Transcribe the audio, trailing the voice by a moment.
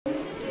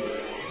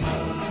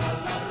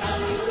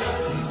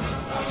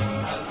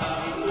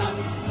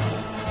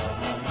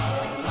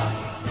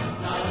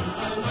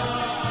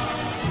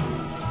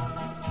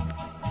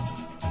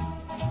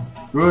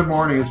Good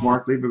morning, it's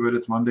Mark Leibovitz.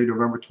 It's Monday,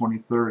 November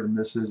 23rd, and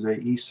this is a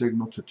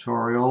Esignal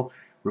tutorial.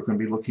 We're going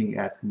to be looking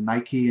at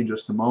Nike in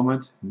just a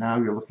moment. Now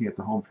you're looking at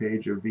the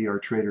homepage of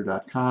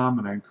vrtrader.com,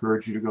 and I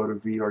encourage you to go to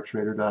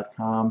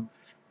vrtrader.com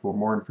for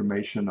more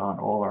information on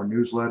all our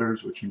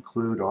newsletters, which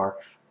include our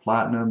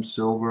Platinum,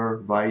 Silver,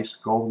 Vice,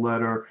 Gold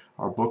letter,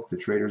 our book, The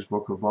Trader's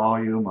Book of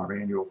Volume, our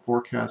annual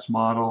forecast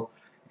model,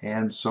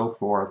 and so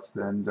forth.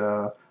 And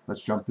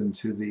let's jump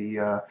into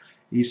the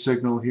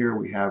Esignal here.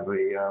 We have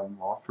a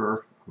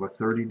offer of a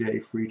 30-day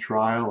free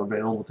trial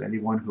available to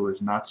anyone who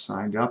has not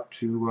signed up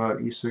to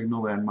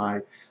Esignal and my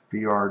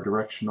VR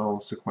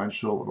directional,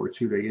 sequential, or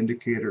 2-day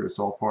indicator. It's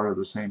all part of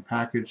the same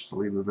package to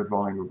leave a bid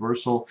volume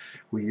reversal.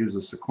 We use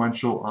a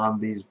sequential on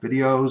these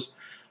videos,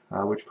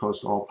 which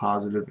post all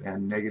positive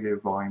and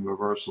negative volume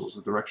reversals.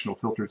 The directional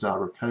filters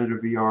out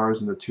repetitive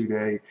VRs, and the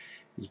 2-day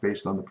is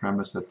based on the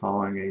premise that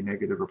following a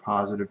negative or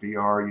positive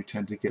VR, you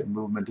tend to get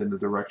movement in the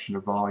direction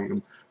of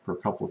volume for a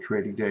couple of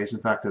trading days. In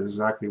fact, that's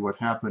exactly what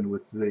happened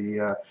with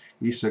the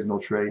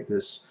Esignal trade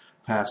this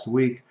past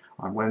week.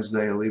 On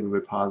Wednesday, a little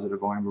bit positive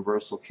volume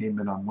reversal came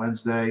in on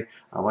Wednesday.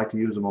 I like to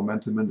use a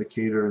momentum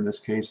indicator, in this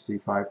case the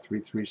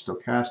 533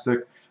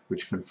 stochastic,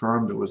 which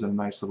confirmed it was a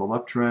nice little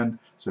uptrend.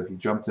 So if you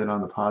jumped in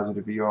on the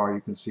positive VR,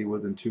 you can see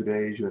within 2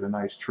 days you had a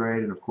nice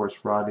trade. And of course,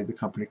 Friday the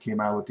company came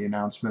out with the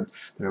announcement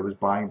that it was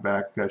buying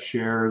back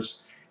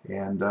shares,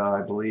 and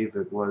I believe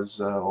it was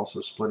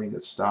also splitting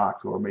its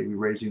stock, or maybe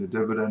raising the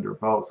dividend, or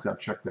both. Got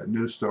to check that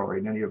news story.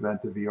 In any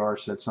event, the VR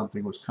said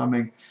something was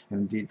coming,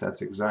 and indeed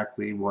that's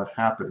exactly what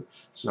happened.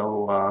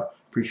 So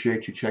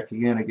appreciate you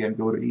checking in. Again,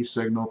 go to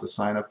Esignal to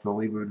sign up for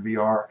the Leibovitz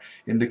VR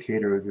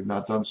indicator if you've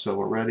not done so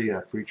already.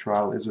 A free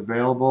trial is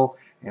available,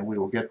 and we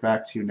will get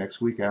back to you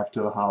next week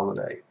after the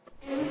holiday.